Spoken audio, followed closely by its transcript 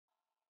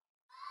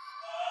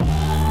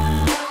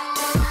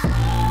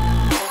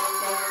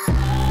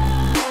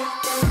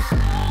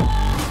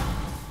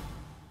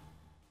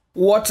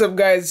What's up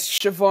guys,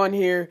 Siobhan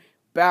here,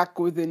 back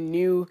with a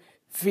new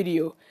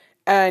video.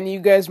 And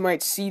you guys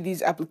might see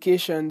these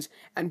applications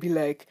and be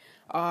like,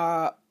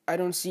 I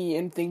don't see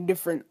anything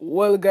different.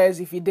 Well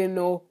guys, if you didn't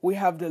know, we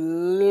have the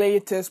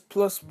latest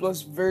plus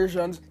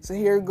versions. So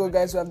here we go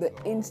guys, we have the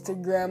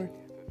Instagram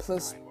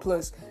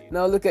plus.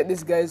 Now look at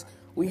this guys,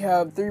 we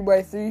have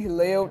 3x3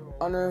 layout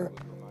on our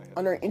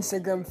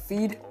Instagram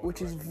feed,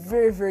 which is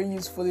very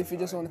useful if you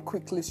just want to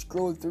quickly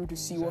scroll through to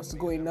see what's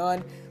going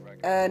on.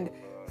 And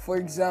for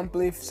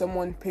example, if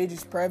someone's page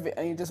is private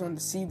and you just want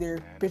to see their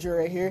picture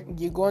right here,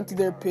 you go onto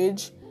their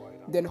page,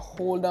 then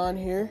hold on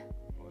here,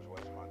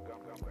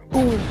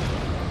 boom,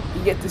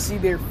 you get to see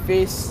their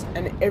face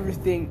and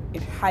everything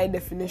in high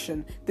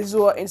definition. This is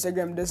what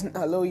Instagram doesn't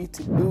allow you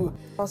to do.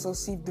 Also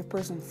see if the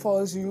person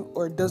follows you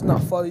or does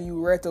not follow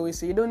you right away,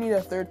 so you don't need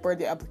a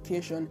third-party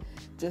application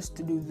just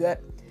to do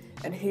that.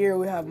 And here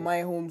we have my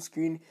home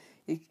screen.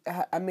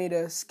 I made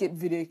a skit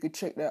video, you could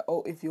check that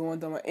out if you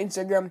want on my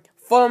Instagram.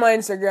 Follow my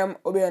Instagram,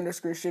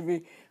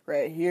 obi_Chevy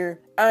right here.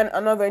 And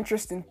another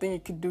interesting thing you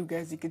could do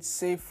guys, you could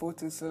save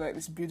photos. So like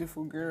this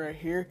beautiful girl right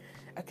here,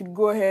 I could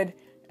go ahead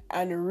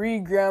and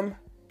regram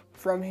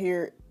from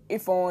here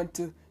if I want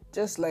to,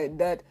 just like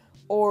that.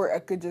 Or I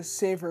could just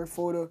save her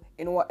photo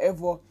in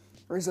whatever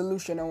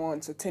resolution I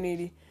want, so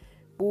 1080.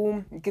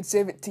 Boom, you could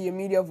save it to your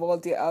media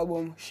vault, your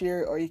album,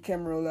 share, or your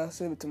camera roll. I'll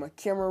save it to my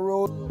camera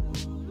roll.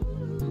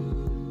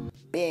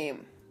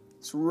 Bam,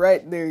 it's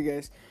right there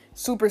guys,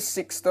 super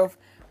sick stuff.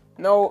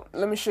 Now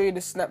let me show you the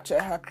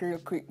Snapchat hack real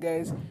quick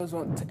guys. I don't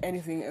want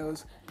anything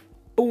else.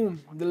 Boom,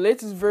 the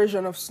latest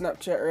version of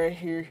Snapchat right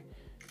here.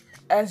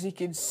 As you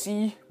can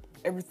see,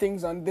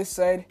 everything's on this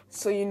side,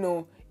 so you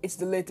know it's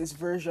the latest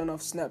version of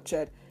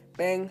Snapchat.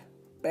 Bang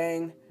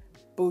bang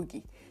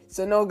boogie.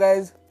 So now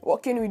guys,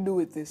 what can we do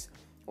with this?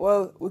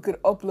 Well, we could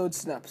upload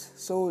snaps.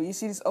 So you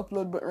see this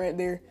upload button right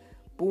there,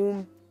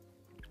 boom.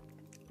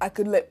 I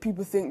could let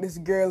people think this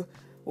girl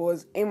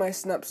was in my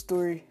snap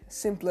story,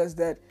 simple as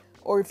that.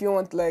 Or if you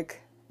want like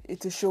it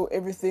to show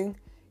everything,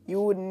 you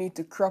wouldn't need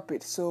to crop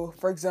it. So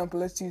for example,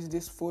 let's use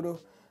this photo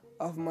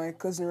of my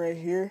cousin right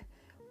here.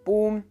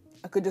 Boom,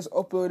 I could just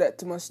upload that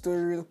to my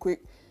story real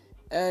quick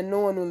and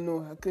no one will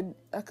know.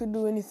 I could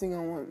do anything I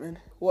want, man.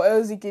 What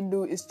else you can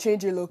do is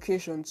change your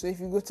location. So if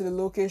you go to the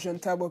location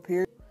tab up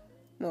here,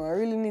 no, I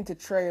really need to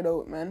try it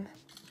out, man.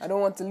 I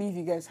don't want to leave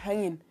you guys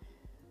hanging.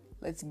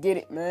 Let's get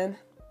it, man.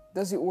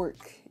 Does it work?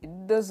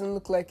 It doesn't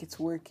look like it's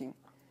working.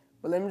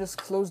 But let me just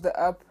close the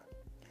app,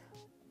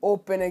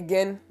 open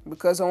again,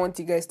 because I want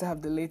you guys to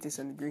have the latest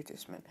and the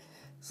greatest, man.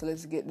 So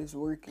let's get this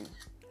working.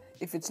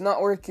 If it's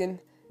not working,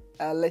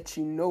 I'll let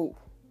you know.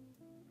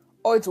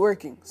 Oh, it's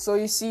working. So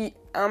you see,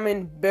 I'm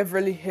in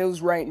Beverly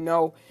Hills right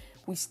now.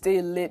 We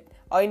stay lit.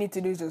 All you need to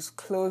do is just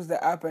close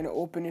the app and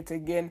open it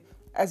again,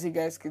 as you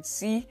guys could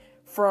see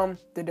from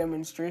the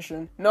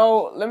demonstration.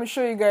 Now, let me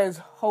show you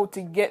guys how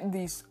to get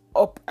these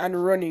up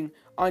and running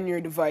on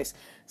your device.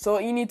 So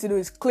what you need to do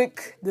is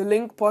click the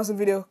link, pause the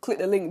video, click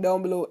the link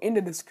down below in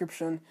the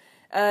description,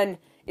 and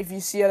if you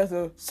see a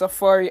little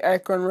Safari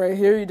icon right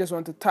here, you just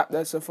want to tap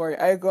that Safari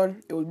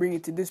icon. It will bring you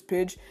to this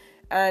page,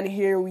 and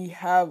here we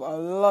have a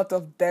lot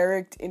of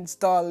direct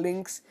install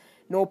links,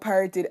 no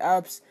pirated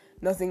apps,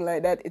 nothing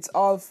like that. It's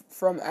all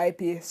from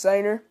IP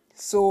Signer.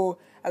 So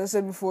as I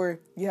said before,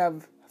 you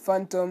have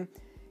Phantom,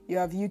 you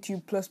have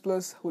YouTube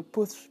plus with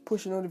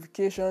push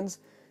notifications.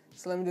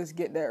 So let me just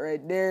get that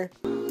right there.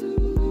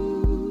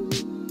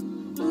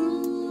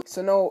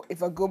 So now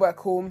if I go back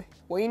home,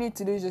 what you need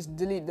to do is just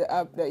delete the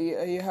app that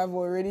you have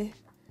already.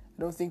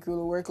 I don't think it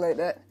will work like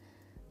that.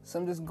 So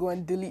I'm just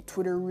going to delete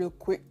Twitter real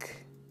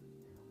quick.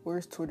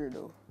 Where's Twitter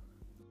though?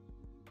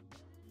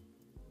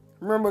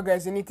 Remember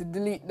guys, you need to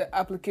delete the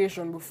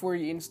application before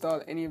you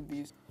install any of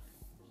these.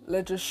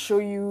 Let's just show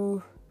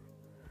you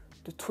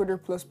the Twitter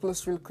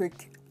plus real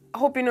quick. I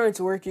hope you know it's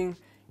working.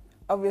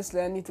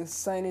 Obviously, I need to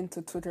sign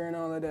into Twitter and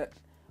all of that.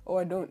 Oh,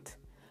 I don't.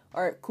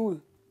 Alright,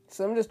 cool.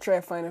 So I'm just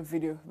trying to find a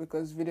video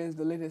because video is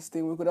the latest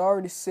thing. We could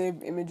already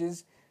save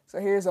images. So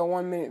here's a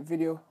 1-minute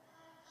video.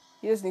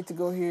 You just need to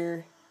go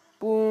here.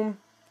 Boom.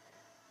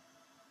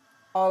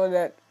 All of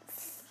that.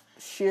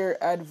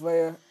 Share ad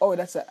via. Oh,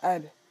 that's an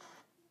ad.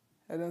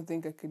 I don't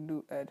think I could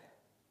do ad.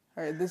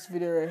 Alright, this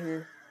video right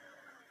here.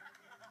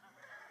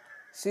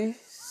 See?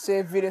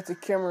 Save video to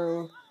camera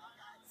roll.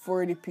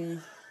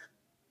 480p.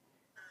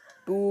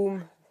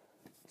 Boom,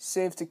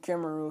 save to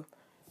camera roll.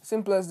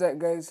 Simple as that,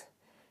 guys.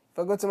 If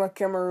I go to my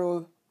camera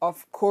roll,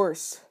 of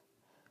course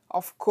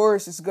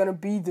it's gonna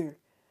be there.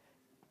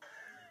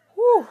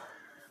 Woo,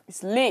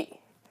 it's lit.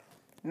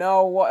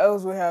 Now what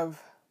else we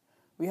have?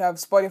 We have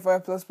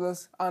Spotify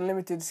plus,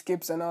 unlimited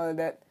skips and all of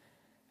that.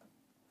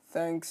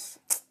 Thanks.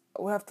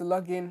 We have to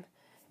log in,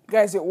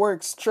 guys. It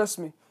works, trust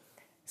me.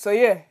 So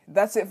yeah,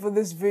 that's it for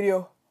this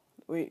video.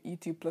 Wait,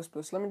 YouTube plus.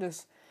 Let me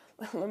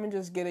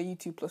just get a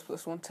YouTube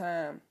plus one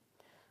time.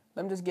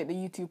 Let me just get the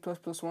YouTube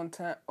plus one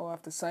time. Oh, I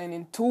have to sign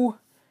in too.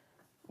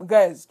 But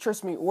guys,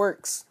 trust me, it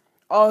works.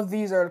 All of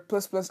these are the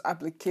plus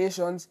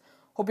applications.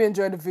 Hope you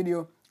enjoyed the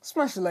video.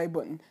 Smash the like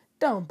button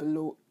down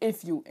below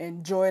if you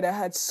enjoyed. I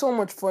had so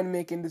much fun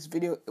making this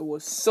video. It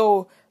was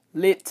so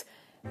lit.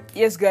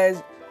 Yes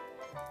guys,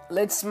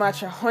 let's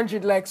smash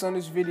 100 likes on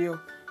this video.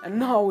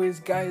 And always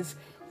guys,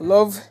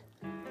 love,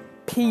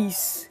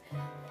 peace,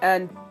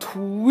 and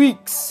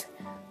tweaks.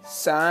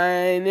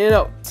 Signing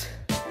out.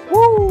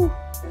 Woo!